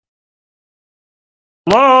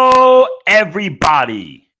Hello,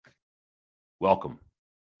 everybody. Welcome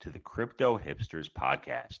to the Crypto Hipsters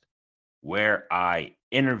podcast, where I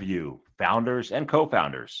interview founders and co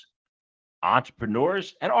founders,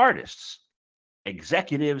 entrepreneurs and artists,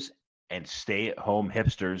 executives and stay at home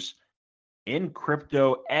hipsters in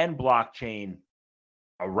crypto and blockchain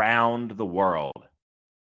around the world.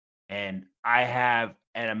 And I have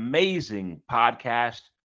an amazing podcast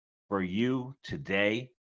for you today.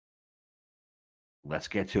 Let's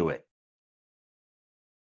get to it.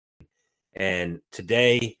 And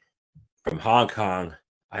today from Hong Kong,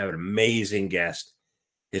 I have an amazing guest.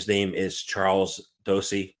 His name is Charles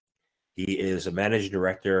Dosey. He is a managing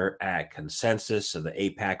director at Consensus of the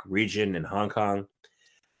APAC region in Hong Kong.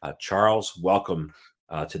 Charles, welcome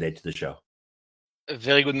today to the show. A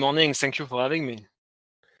very good morning. Thank you for having me.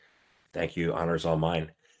 Thank you. Honor's all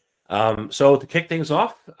mine. So to kick things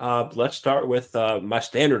off, let's start with my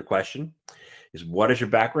standard question is what is your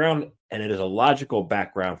background? And it is a logical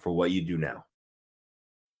background for what you do now.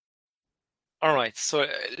 All right. So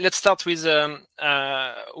let's start with the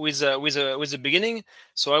beginning.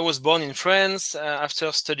 So I was born in France.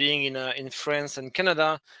 After studying in France and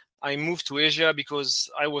Canada, I moved to Asia because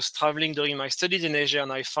I was traveling during my studies in Asia,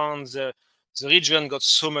 and I found the region got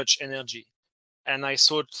so much energy. And I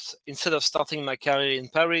thought instead of starting my career in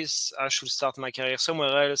Paris, I should start my career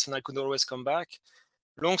somewhere else, and I could always come back.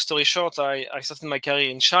 Long story short, I started my career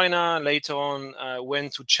in China. Later on,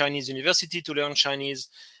 went to Chinese university to learn Chinese,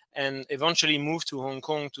 and eventually moved to Hong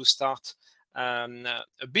Kong to start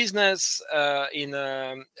a business in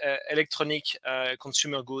electronic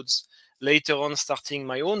consumer goods. Later on, starting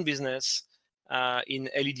my own business in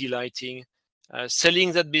LED lighting,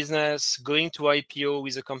 selling that business, going to IPO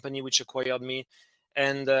with a company which acquired me,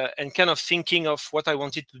 and kind of thinking of what I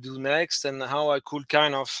wanted to do next and how I could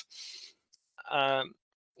kind of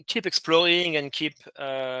keep exploring and keep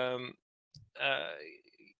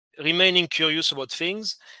remaining curious about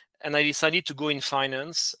things. And I decided to go in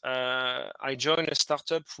finance. I joined a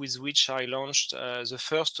startup with which I launched the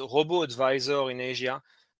first robo-advisor in Asia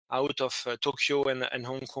out of Tokyo and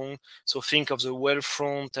Hong Kong. So think of the wealth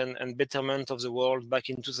front and betterment of the world back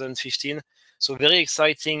in 2015. So very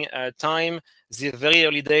exciting time, the very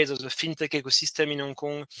early days of the fintech ecosystem in Hong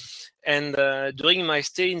Kong. And during my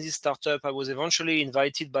stay in this startup, I was eventually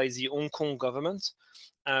invited by the Hong Kong government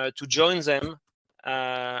to join them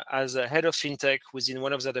as a head of fintech within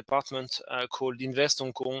one of the departments called Invest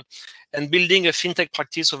Hong Kong, and building a fintech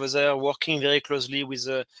practice over there, working very closely with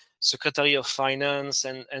the Secretary of Finance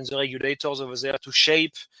and the regulators over there to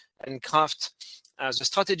shape and craft the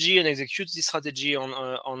strategy and execute the strategy on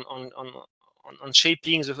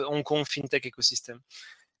shaping the Hong Kong fintech ecosystem.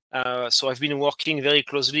 So I've been working very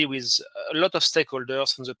closely with a lot of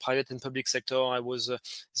stakeholders from the private and public sector. I was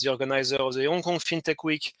the organizer of the Hong Kong Fintech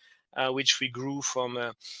Week, which we grew from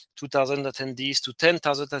 2,000 attendees to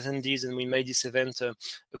 10,000 attendees, and we made this event a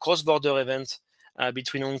cross-border event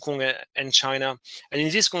between Hong Kong and China. And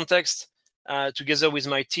in this context, together with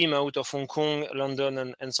my team out of Hong Kong,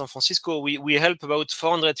 London, and San Francisco, we help about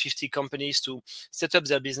 450 companies to set up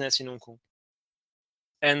their business in Hong Kong.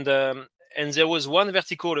 And there was one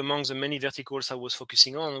vertical among the many verticals I was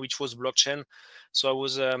focusing on, which was blockchain. So I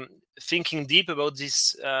was thinking deep about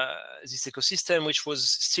this ecosystem, which was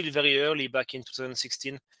still very early back in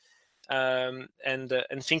 2016, and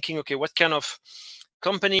thinking, okay, what kind of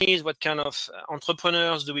companies, what kind of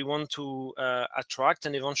entrepreneurs do we want to attract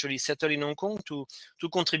and eventually settle in Hong Kong to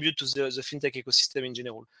contribute to the fintech ecosystem in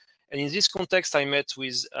general. And in this context, I met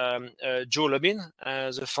with Joe Lubin,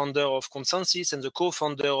 the founder of Consensus and the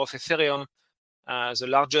co-founder of Ethereum, the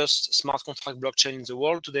largest smart contract blockchain in the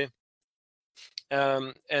world today,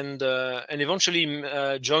 and eventually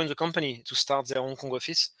joined the company to start their Hong Kong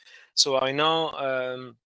office. So I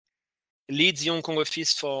now lead the Hong Kong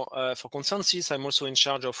office for Consensus. I'm also in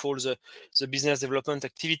charge of all the business development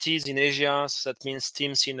activities in Asia. So that means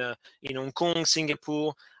teams in Hong Kong,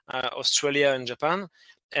 Singapore, Australia, and Japan.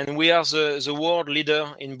 And we are the world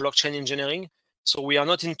leader in blockchain engineering. So we are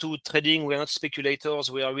not into trading. We are not speculators.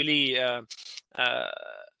 We are really a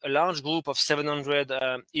large group of 700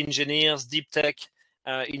 engineers, deep tech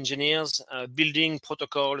engineers, building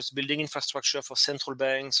protocols, building infrastructure for central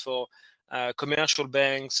banks, for commercial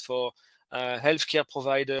banks, for healthcare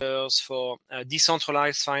providers, for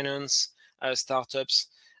decentralized finance startups.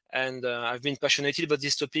 And I've been passionate about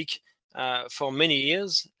this topic for many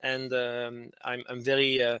years, and I'm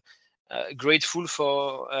very grateful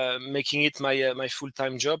for making it my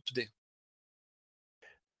full-time job today.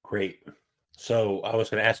 Great. So I was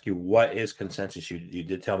going to ask you, what is Consensus? You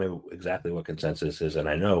did tell me exactly what Consensus is, and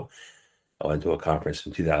I know I went to a conference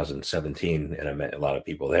in 2017, and I met a lot of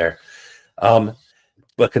people there.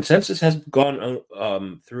 But Consensus has gone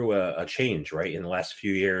through a change, right, in the last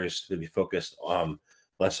few years to be focused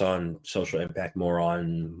less on social impact, more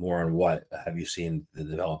on what have you seen the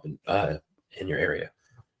development in your area?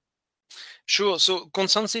 Sure. So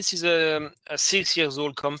Consensus is a 6 years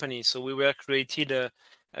old company. So we were created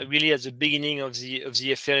really at the beginning of the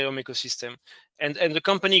Ethereum ecosystem, and the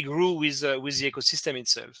company grew with the ecosystem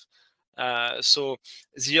itself. So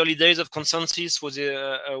the early days of Consensus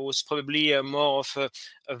was probably more of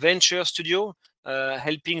a venture studio,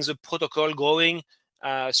 helping the protocol growing,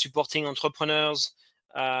 supporting entrepreneurs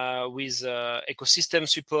with ecosystem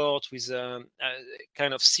support, with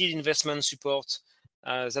kind of seed investment support.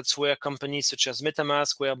 That's where companies such as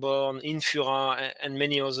MetaMask were born, Infura, and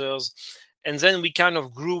many others. And then we kind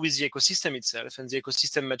of grew with the ecosystem itself, and the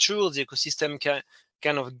ecosystem matured. The ecosystem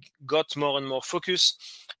kind of got more and more focus.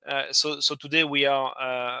 So today we are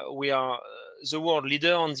the world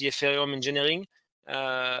leader on the Ethereum engineering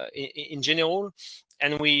in general.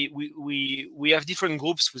 And we have different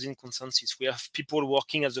groups within Consensus. We have people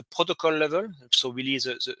working at the protocol level, so really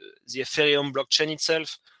the Ethereum blockchain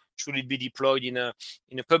itself. Should it be deployed in a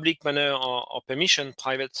public manner or permission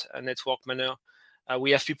private network manner?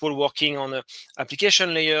 We have people working on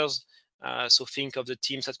application layers. So think of the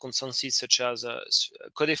teams at Consensus such as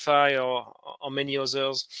Codify or many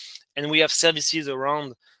others. And we have services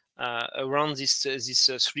around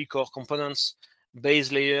these three core components: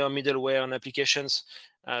 base layer, middleware, and applications,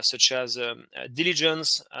 such as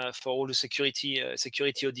diligence for all the security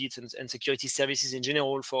audits and security services in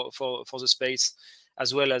general for the space,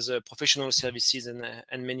 as well as professional services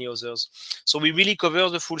and many others. So we really cover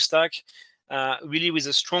the full stack, really with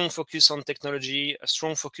a strong focus on technology, a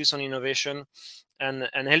strong focus on innovation,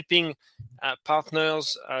 and helping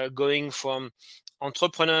partners going from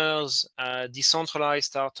entrepreneurs, decentralized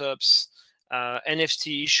startups,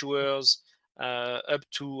 NFT issuers, up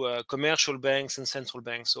to commercial banks and central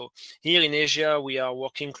banks. So here in Asia, we are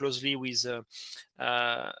working closely with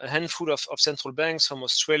a handful of central banks from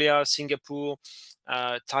Australia, Singapore,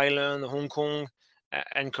 Thailand, Hong Kong,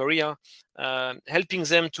 and Korea, helping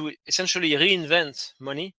them to essentially reinvent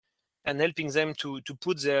money and helping them to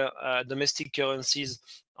put their domestic currencies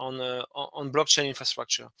on blockchain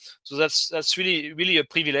infrastructure. So that's really a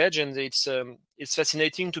privilege, and it's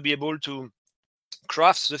fascinating to be able to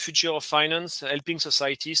craft the future of finance, helping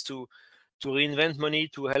societies to reinvent money,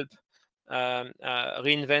 to help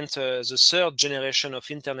reinvent the third generation of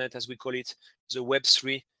internet, as we call it, the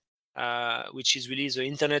Web3, which is really the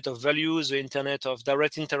internet of values, the internet of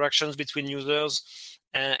direct interactions between users,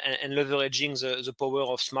 and leveraging the power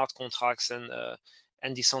of smart contracts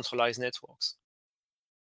and decentralized networks.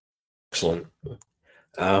 Excellent.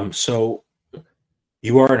 So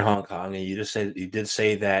you are in Hong Kong, and you did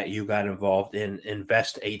say that you got involved in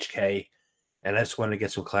Invest HK, and I just want to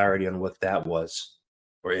get some clarity on what that was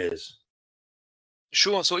or is.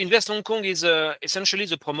 Sure. So Invest Hong Kong is essentially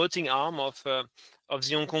the promoting arm of the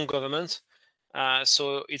Hong Kong government.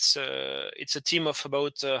 So it's a team of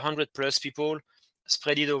about 100 plus people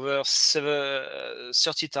spread it over 30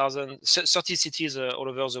 cities all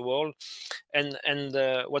over the world. And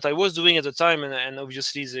what I was doing at the time, and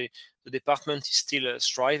obviously the department is still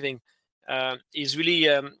striving, is really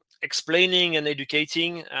explaining and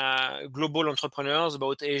educating global entrepreneurs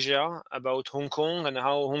about Asia, about Hong Kong, and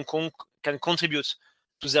how Hong Kong can contribute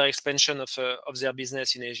to their expansion of their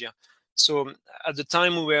business in Asia. So at the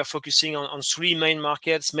time, we were focusing on three main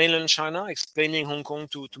markets: mainland China, explaining Hong Kong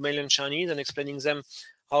to mainland Chinese and explaining them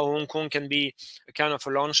how Hong Kong can be a kind of a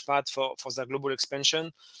launch pad for their global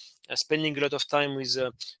expansion. Spending a lot of time with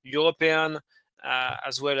European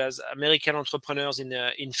as well as American entrepreneurs in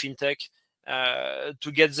fintech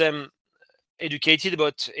to get them educated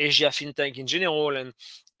about Asia fintech in general,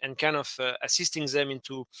 and kind of assisting them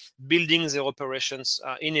into building their operations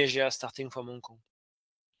in Asia, starting from Hong Kong.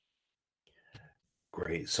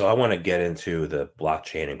 Great. So I want to get into the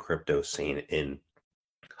blockchain and crypto scene in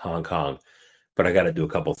Hong Kong, but I got to do a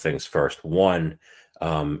couple things first. One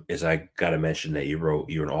is I got to mention that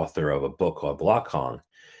you're an author of a book called Block Kong.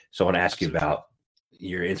 So I want to ask you about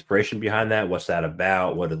your inspiration behind that. What's that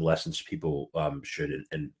about? What are the lessons people should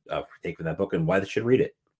take from that book, and why they should read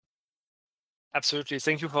it? Absolutely.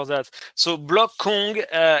 Thank you for that. So Block Kong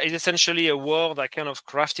is essentially a word I kind of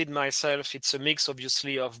crafted myself. It's a mix,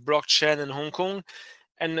 obviously, of blockchain and Hong Kong.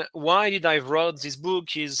 And why did I write this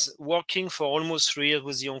book is working for almost 3 years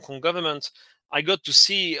with the Hong Kong government, I got to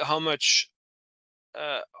see how much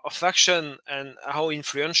of action and how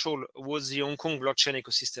influential was the Hong Kong blockchain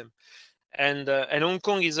ecosystem. And Hong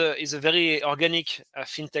Kong is a very organic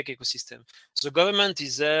fintech ecosystem. So the government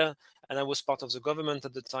is there, and I was part of the government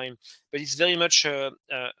at the time, but it's very much a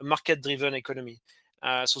market-driven economy.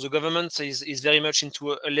 So the government is very much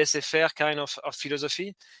into a laissez-faire kind of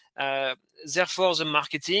philosophy. Therefore, the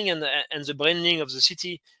marketing and the branding of the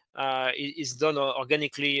city is done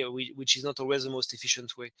organically, which is not always the most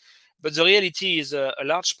efficient way. But the reality is a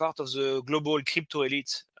large part of the global crypto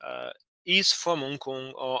elite is from Hong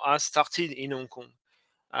Kong or has started in Hong Kong.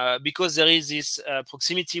 Because there is this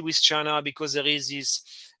proximity with China, because there is this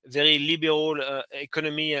very liberal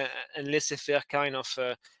economy and laissez-faire kind of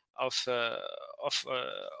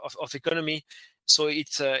economy. So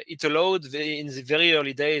it allowed in the very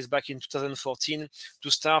early days, back in 2014, to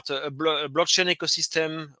start a blockchain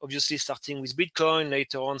ecosystem. Obviously, starting with Bitcoin,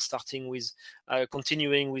 later on starting with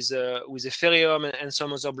continuing with Ethereum and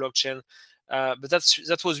some other blockchain. But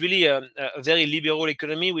that was really a very liberal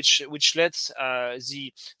economy, which led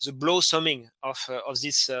the blossoming of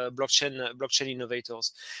these blockchain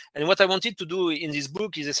innovators. And what I wanted to do in this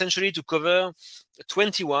book is essentially to cover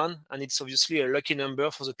 21, and it's obviously a lucky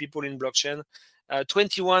number for the people in blockchain.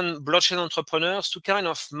 21 blockchain entrepreneurs to kind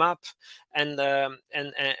of map and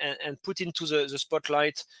put into the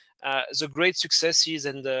spotlight the great successes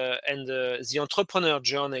and the entrepreneur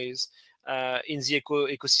journeys in the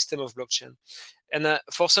ecosystem of blockchain. And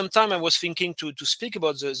for some time, I was thinking to speak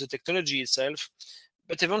about the technology itself,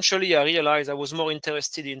 but eventually I realized I was more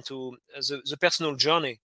interested into the personal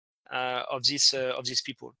journey of these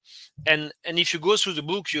people. And if you go through the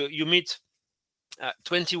book, you meet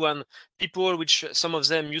 21 people, which some of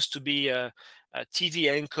them used to be a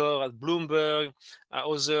TV anchor at Bloomberg.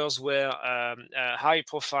 Others were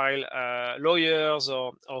high-profile lawyers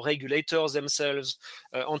or regulators themselves,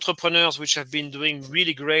 entrepreneurs which have been doing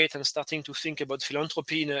really great and starting to think about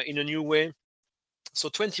philanthropy in a new way. So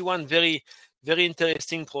 21 very, very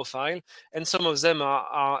interesting profile, and some of them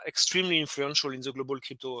are extremely influential in the global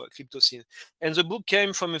crypto scene. And the book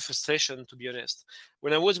came from a frustration, to be honest.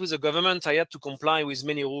 When I was with the government, I had to comply with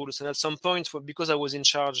many rules, and at some point, because I was in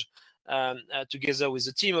charge together with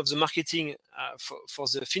the team of the marketing for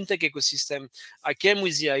the fintech ecosystem, I came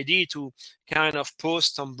with the idea to kind of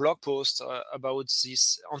post some blog posts about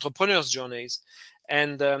these entrepreneurs' journeys.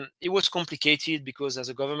 And it was complicated because as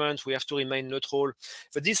a government, we have to remain neutral.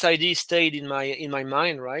 But this idea stayed in my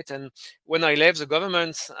mind, right? And when I left the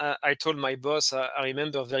government, I told my boss, I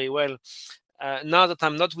remember very well, now that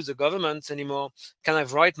I'm not with the government anymore, can I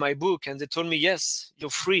write my book? And they told me, yes, you're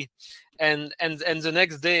free. And the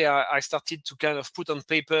next day, I started to kind of put on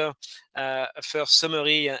paper a first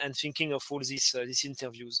summary and thinking of all these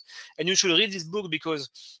interviews. And you should read this book because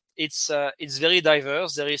it's very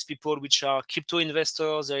diverse. There is people which are crypto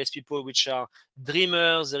investors. There is people which are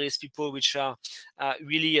dreamers. There is people which are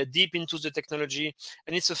really deep into the technology.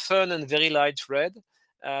 And it's a fun and very light read.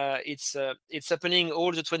 It's happening.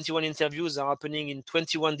 All the 21 interviews are happening in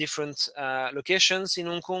 21 different locations in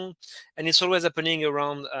Hong Kong, and it's always happening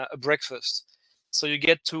around a breakfast. So you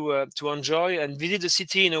get to enjoy and visit the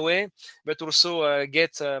city in a way, but also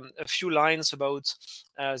get a few lines about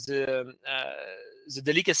the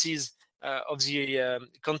delicacies of the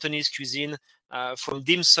Cantonese cuisine, from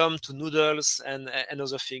dim sum to noodles and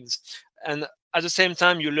other things. And at the same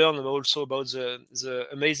time, you learn also about the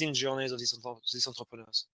amazing journeys of these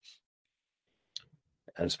entrepreneurs.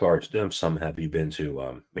 As far as dim sum, have you been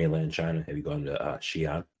to mainland China? Have you gone to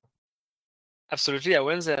Xi'an? Absolutely, I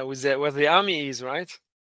went there where the army is, right?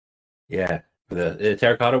 Yeah, the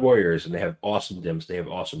Terracotta Warriors, and they have awesome dim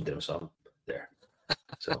sum there.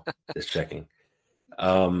 So just checking.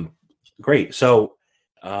 Great. So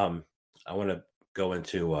I want to go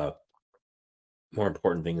into more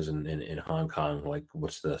important things in Hong Kong, like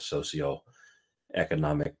what's the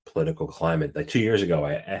socio-economic political climate. Like 2 years ago,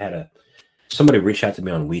 I had somebody reach out to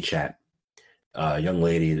me on WeChat, a young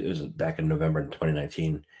lady. It was back in November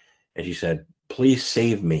 2019, and she said, "Please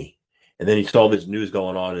save me." And then he saw this news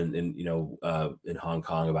going on in Hong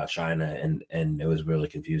Kong about China, and it was really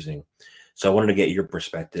confusing. So I wanted to get your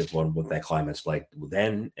perspective on what that climate's like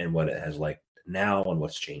then and what it has like now and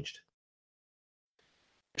what's changed.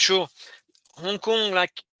 Sure. Hong Kong,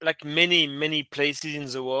 like many places in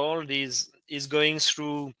the world, is going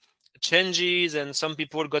through changes, and some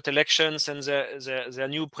people got elections, and their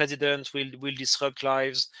new president will disrupt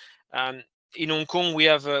lives. In Hong Kong, we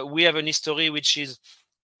have an history which is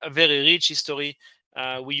a very rich history.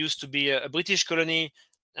 We used to be a British colony.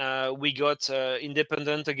 We got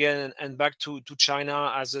independent again and back to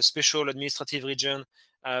China as a special administrative region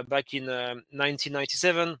back in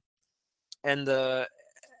 1997,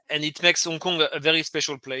 and it makes Hong Kong a very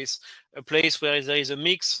special place, a place where there is a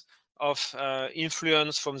mix of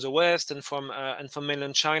influence from the West and from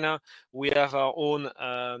mainland China. We have our own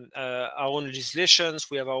legislations.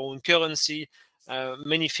 We have our own currency.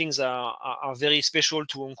 Many things are very special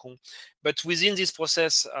to Hong Kong. But within this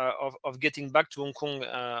process of getting back to Hong Kong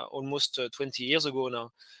almost 20 years ago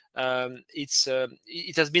now,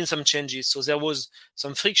 it has been some changes. So there was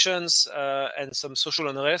some frictions and some social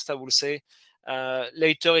unrest, I would say.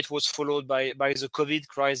 Later, it was followed by the COVID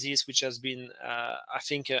crisis, which has been, I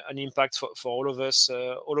think, an impact for all of us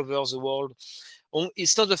all over the world.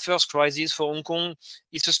 It's not the first crisis for Hong Kong.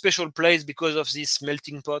 It's a special place because of this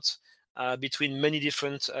melting pot between many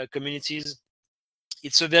different communities.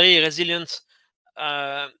 It's a very resilient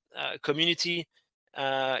community.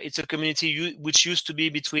 It's a community which used to be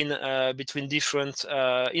between different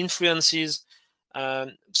influences.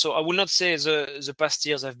 So I will not say the past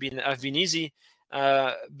years have been easy,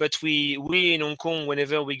 but we in Hong Kong,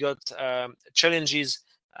 whenever we got challenges,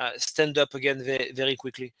 stand up again very, very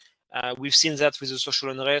quickly. We've seen that with the social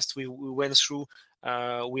unrest we went through.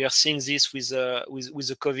 We are seeing this with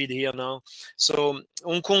the COVID here now. So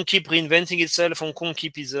Hong Kong keep reinventing itself. Hong Kong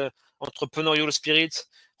keep its entrepreneurial spirit.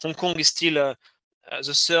 Hong Kong is still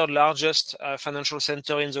the third largest financial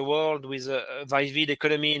center in the world, with a vivid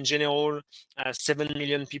economy in general, 7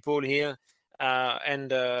 million people here,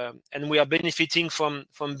 and we are benefiting from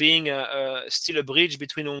being still a bridge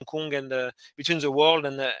between Hong Kong and between the world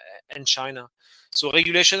and China. So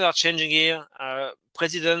regulations are changing here,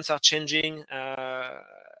 presidents are changing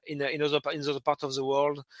in other parts of the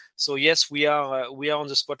world. So yes, we are on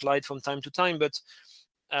the spotlight from time to time, but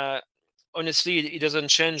honestly, it doesn't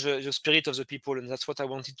change the spirit of the people, and that's what I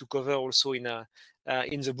wanted to cover also in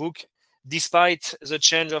the book. Despite the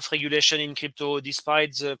change of regulation in crypto,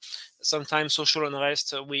 despite the sometimes social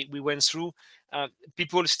unrest we went through,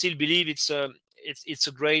 people still believe it's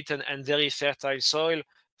a great and very fertile soil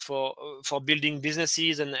for building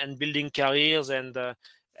businesses and building careers, and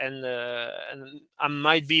I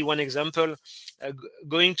might be one example.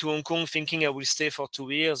 Going to Hong Kong thinking I will stay for 2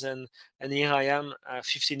 years, and here I am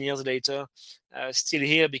 15 years later, still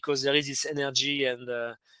here because there is this energy, and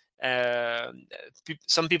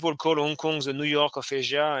some people call Hong Kong the New York of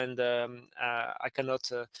Asia, and I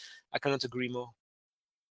cannot agree more.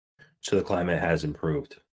 So the climate has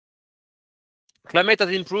improved. Climate has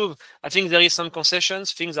improved. I think there is some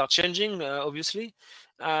concessions. Things are changing, obviously,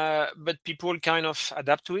 but people kind of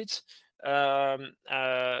adapt to it.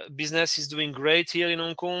 Business is doing great here in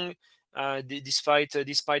Hong Kong, despite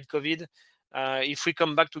COVID. If we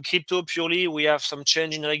come back to crypto purely, we have some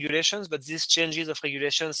change in regulations, but these changes of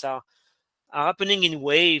regulations are happening in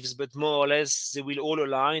waves, but more or less they will all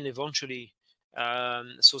align eventually.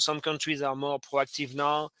 So some countries are more proactive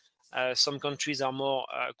now. Some countries are more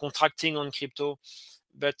contracting on crypto,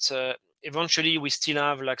 but eventually we still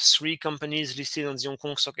have like 3 companies listed on the Hong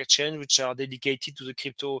Kong Stock Exchange which are dedicated to the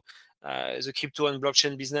crypto and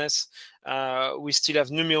blockchain business. We still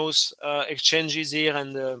have numerous exchanges here,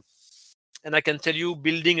 and I can tell you,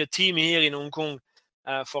 building a team here in Hong Kong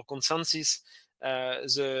for Consensus,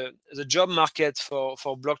 the job market for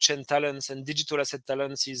blockchain talents and digital asset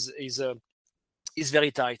talents is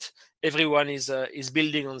very tight. Everyone is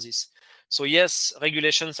building on this. So yes,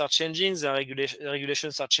 regulations are changing. The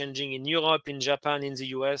regulations are changing in Europe, in Japan, in the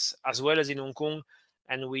US, as well as in Hong Kong.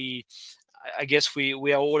 And I guess we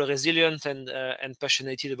are all resilient and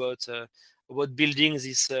passionate about building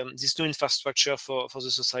this new infrastructure for the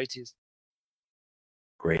societies.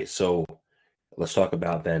 Great. So let's talk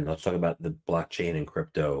about the blockchain and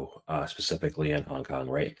crypto specifically in Hong Kong,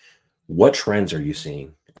 right? What trends are you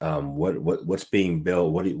seeing? What's being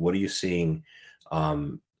built? What are you seeing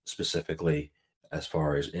specifically as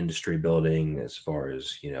far as industry building, as far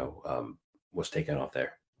as what's taken off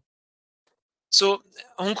there? So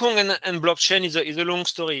Hong Kong and blockchain is a long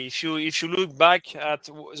story. If you look back at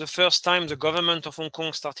the first time the government of Hong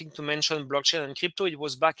Kong starting to mention blockchain and crypto, it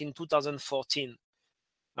was back in 2014.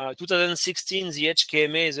 2016, the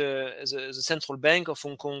HKMA, the central bank of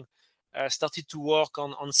Hong Kong, started to work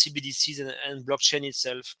on CBDCs and blockchain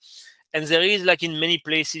itself. And there is, like in many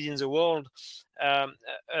places in the world,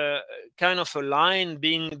 kind of a line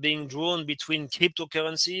being drawn between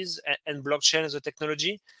cryptocurrencies and blockchain as a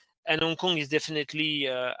technology. And Hong Kong is definitely,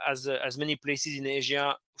 as many places in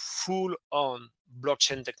Asia, full on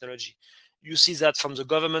blockchain technology. You see that from the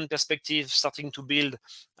government perspective, starting to build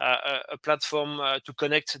a platform to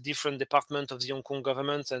connect different departments of the Hong Kong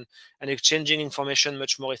government and exchanging information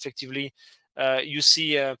much more effectively. You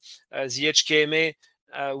see the HKMA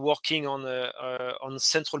working on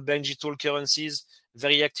central bank digital currencies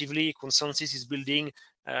very actively. Consensus is building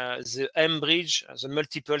the M bridge, the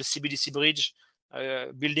multiple CBDC bridge,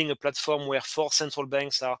 building a platform where 4 central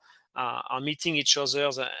banks are meeting each other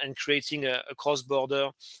and creating a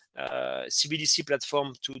cross-border CBDC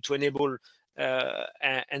platform to enable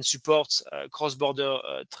and support cross-border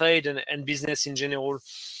trade and business in general.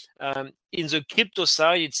 In the crypto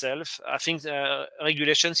side itself, I think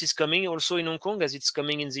regulations is coming also in Hong Kong, as it's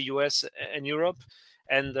coming in the US and Europe,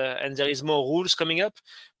 and there is more rules coming up.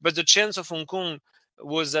 But the chance of Hong Kong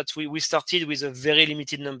was that we started with a very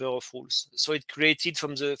limited number of rules, so it created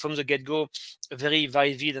from the get-go a very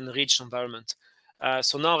vivid and rich environment.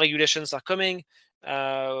 So now regulations are coming.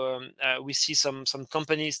 We see some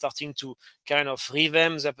companies starting to kind of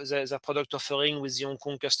revamp their product offering with the Hong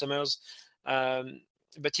Kong customers.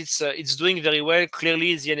 But it's doing very well.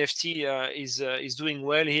 Clearly, the NFT is doing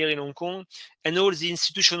well here in Hong Kong, and all the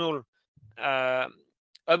institutional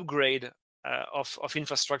upgrade of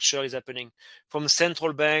infrastructure is happening, from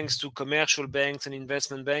central banks to commercial banks and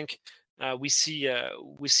investment bank. We see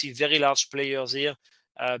very large players here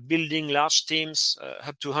building large teams,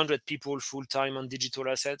 up to 100 people full time on digital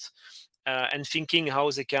assets, and thinking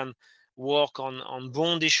how they can work on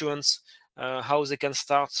bond issuance, how they can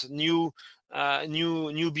start new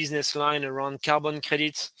business line around carbon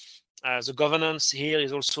credits. The governance here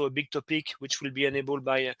is also a big topic, which will be enabled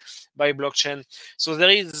by blockchain. So there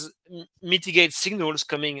is mitigate signals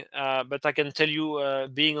coming, but I can tell you,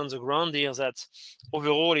 being on the ground here, that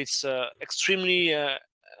overall it's extremely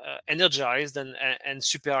energized and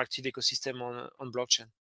super active ecosystem on blockchain.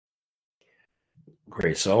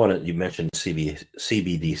 Great. So you mentioned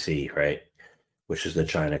CBDC, right? Which is the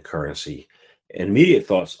China currency. And immediate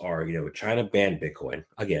thoughts are, China banned Bitcoin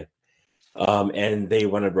again, and they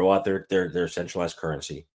want to roll out their centralized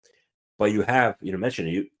currency. But you have,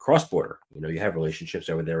 mentioned cross-border. You have relationships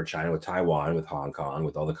over there with China, with Taiwan, with Hong Kong,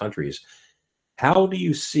 with all the countries. How do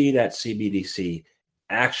you see that CBDC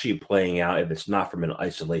actually playing out if it's not from an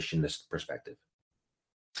isolationist perspective?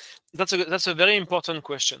 That's a very important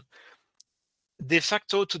question. De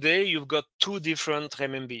facto today, you've got 2 different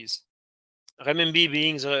renminbis. Renminbi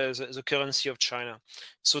being the currency of China.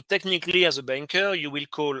 So technically, as a banker, you will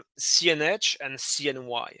call CNH and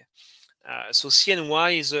CNY. So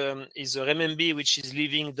CNY is a renminbi which is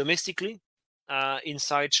living domestically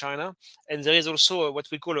inside China, and there is also what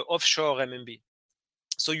we call an offshore renminbi.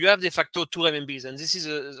 So you have de facto 2 renminbis, and this is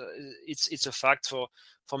it's a fact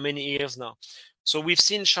for many years now. So we've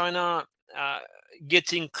seen China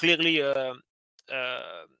getting clearly a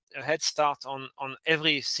head start on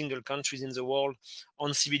every single country in the world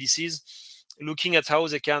on CBDCs, looking at how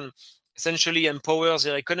they can essentially empower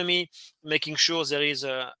their economy, making sure there is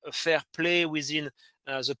a fair play within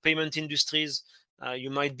the payment industries.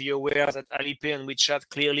 You might be aware that Alipay and WeChat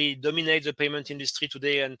clearly dominate the payment industry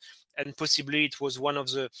today, and possibly it was one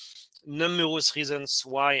of the numerous reasons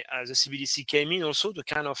why the CBDC came in, also to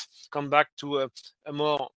kind of come back to a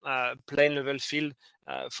more plain level field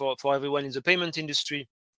for everyone in the payment industry.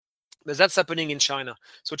 But that's happening in China.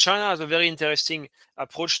 So China has a very interesting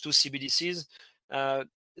approach to CBDCs.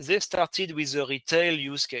 They started with a retail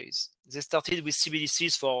use case. They started with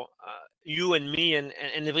CBDCs for you and me and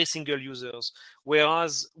every single users,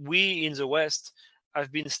 whereas we in the West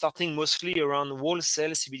have been starting mostly around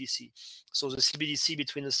wholesale CBDC. So the CBDC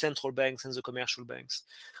between the central banks and the commercial banks.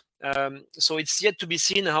 So it's yet to be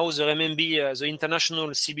seen how the renminbi, the international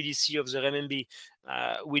CBDC of the renminbi,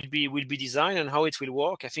 will be designed and how it will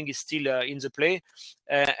work. I think it's still in the play,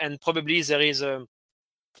 and probably there is a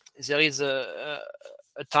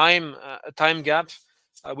time gap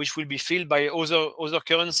which will be filled by other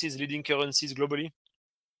currencies, leading currencies globally,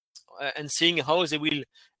 and seeing how they will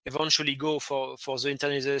eventually go for the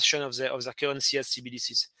internalization of their currency as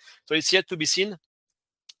CBDCs. So it's yet to be seen.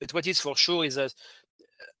 But what is for sure is that,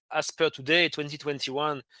 as per today,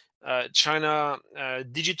 2021, China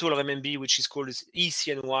digital renminbi, which is called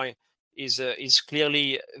eCNY, is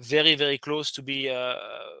clearly very, very close to be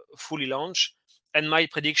fully launched. And my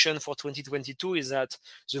prediction for 2022 is that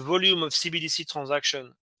the volume of CBDC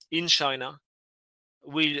transaction in China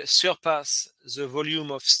will surpass the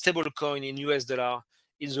volume of stablecoin in US dollar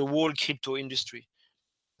in the whole crypto industry.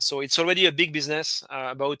 So it's already a big business.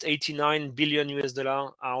 About 89 billion US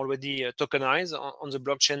dollar are already tokenized on the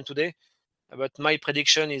blockchain today. But my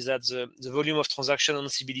prediction is that the volume of transaction on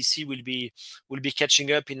CBDC will be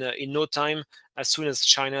catching up in no time, as soon as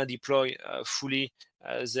China deploy fully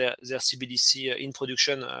their CBDC in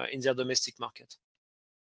production in their domestic market.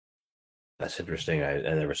 That's interesting.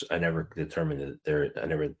 I never determined that there. I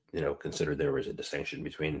never considered there was a distinction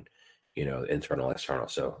between internal and external.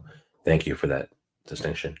 So thank you for that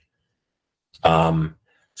distinction.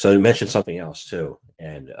 So you mentioned something else too,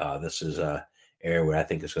 and this is a area where I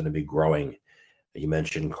think is going to be growing You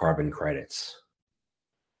mentioned carbon credits.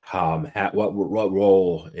 What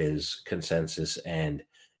role is Consensus and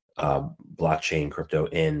blockchain crypto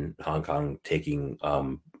in Hong Kong taking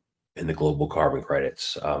in the global carbon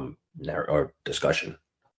credits or discussion?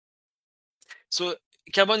 So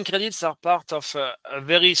carbon credits are part of a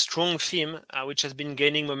very strong theme which has been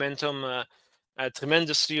gaining momentum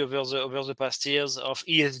tremendously over the past years of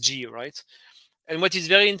ESG, right? And what is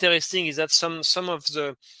very interesting is that some of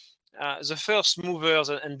the first movers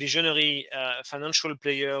and visionary financial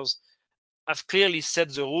players have clearly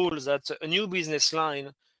set the rules that a new business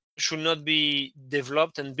line should not be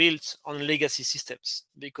developed and built on legacy systems,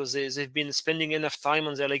 because they've been spending enough time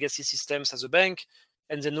on their legacy systems as a bank,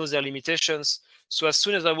 and they know their limitations. So as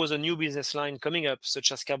soon as there was a new business line coming up,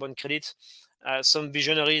 such as carbon credit, some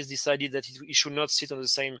visionaries decided that it should not sit on the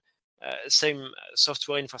same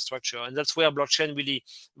software infrastructure, and that's where blockchain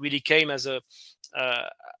really came as a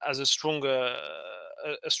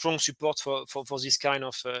strong support for this kind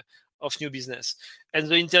of new business. And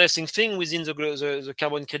the interesting thing within the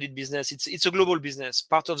carbon credit business, it's a global business.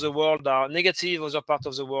 Part of the world are negative, other part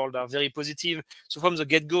of the world are very positive. So from the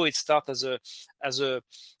get-go, it starts as a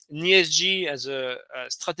ESG, as a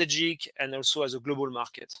strategic, and also as a global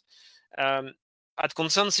market. At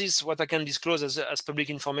Consensus, what I can disclose as public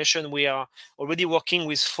information, we are already working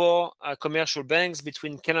with 4 commercial banks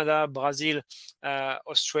between Canada, Brazil,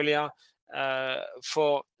 Australia,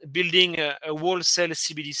 for building a wholesale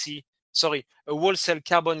CBDC, a wholesale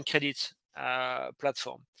carbon credit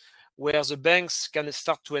platform, where the banks can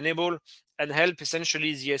start to enable and help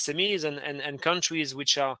essentially the SMEs and countries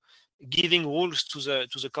which are giving rules to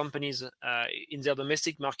the companies in their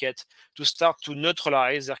domestic market to start to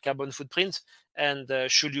neutralize their carbon footprint. And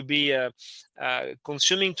should you be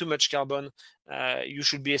consuming too much carbon, you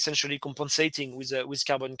should be essentially compensating with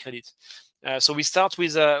carbon credit. So we start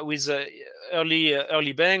with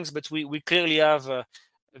early banks, but we clearly have a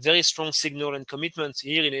very strong signal and commitment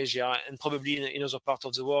here in Asia, and probably in other parts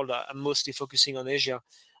of the world. I'm mostly focusing on Asia,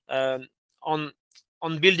 on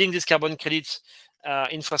building this carbon credit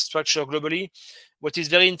infrastructure globally. What is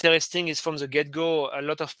very interesting is from the get-go, a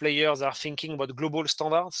lot of players are thinking about global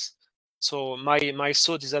standards. So my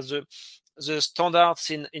thought is that the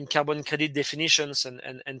standards in carbon credit definitions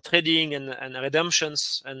and trading and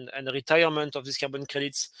redemptions and retirement of these carbon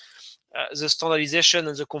credits, the standardization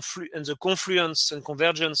and the confluence and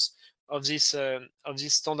convergence of these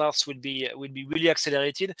standards will be really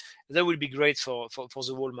accelerated. That will be great for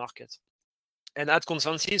the whole market. And at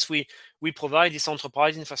Consensus, we provide this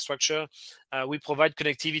enterprise infrastructure. We provide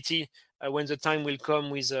connectivity when the time will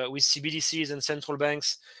come with CBDCs and central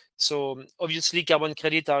banks. So obviously, carbon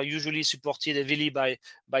credit are usually supported heavily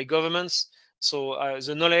by governments. So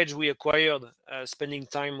the knowledge we acquired spending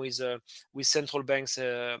time with central banks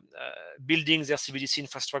building their CBDC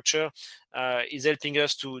infrastructure is helping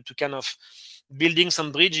us to kind of building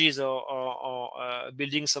some bridges or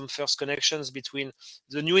building some first connections between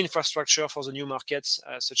the new infrastructure for the new markets,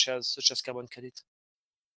 such as carbon credit.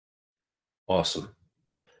 Awesome.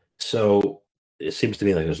 So it seems to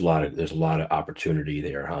me like there's a lot of opportunity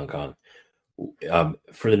there in Hong Kong.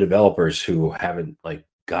 For the developers who haven't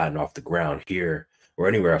gotten off the ground here or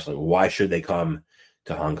anywhere else, why should they come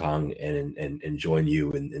to Hong Kong and join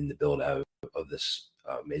you in the build out of this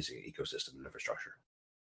amazing ecosystem and infrastructure?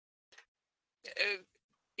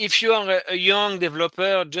 If you are a young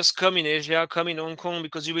developer, just come in Asia, come in Hong Kong,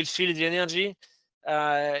 because you will feel the energy.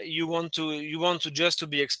 You want to just to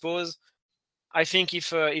be exposed. I think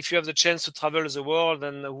if you have the chance to travel the world,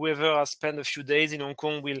 and whoever has spent a few days in Hong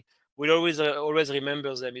Kong will always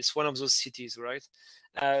remember them. It's one of those cities, right?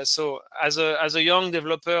 So as a young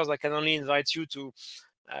developer, I can only invite you to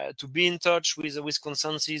be in touch with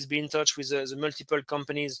Consensus, be in touch with the multiple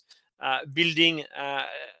companies building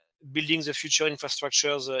the future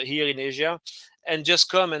infrastructures here in Asia, and just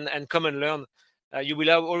come and learn. You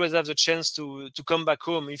will always have the chance to come back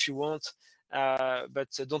home if you want. But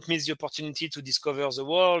don't miss the opportunity to discover the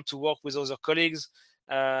world, to work with other colleagues,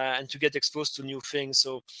 and to get exposed to new things.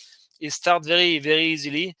 So it starts very, very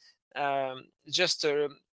easily. Just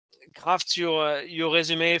craft your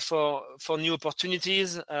resume for new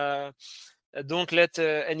opportunities. Don't let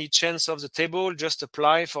any chance off the table. Just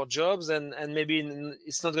apply for jobs, and maybe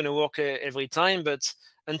it's not going to work every time, but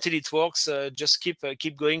until it works, just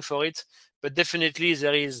keep going for it. But definitely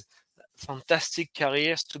there is fantastic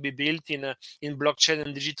careers to be built in blockchain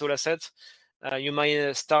and digital assets. You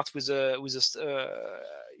might start with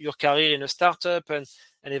your career in a startup and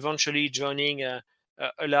eventually joining a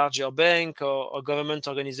larger bank or government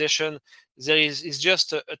organization. There is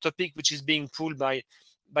just a topic which is being pulled by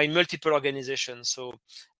by multiple organizations. So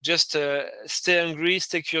just stay hungry,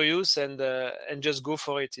 stay curious, and just go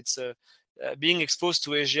for it. It's being exposed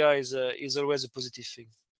to Asia is always a positive thing.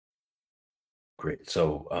 Great.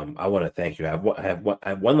 So I want to thank you. I have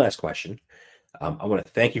one last question. I want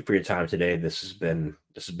to thank you for your time today. This has been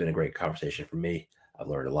a great conversation for me. I've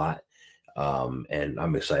learned a lot, and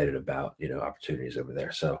I'm excited about opportunities over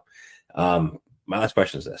there. So my last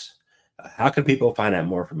question is this: how can people find out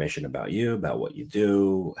more information about you, about what you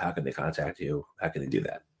do? How can they contact you? How can they do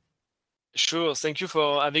that? Sure. Thank you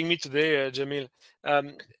for having me today, Jamil.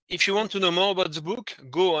 If you want to know more about the book,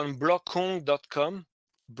 go on blogkong.com,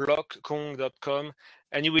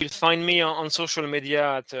 and you will find me on social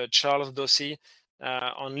media at Charles Dossi,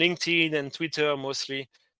 on LinkedIn and Twitter mostly.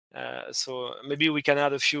 So maybe we can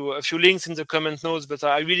add a few links in the comment notes. But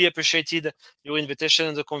I really appreciated your invitation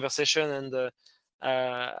and the conversation, and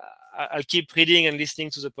I'll keep reading and listening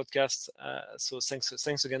to the podcast. So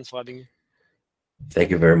thanks again for having me.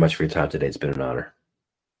 Thank you very much for your time today. It's been an honor.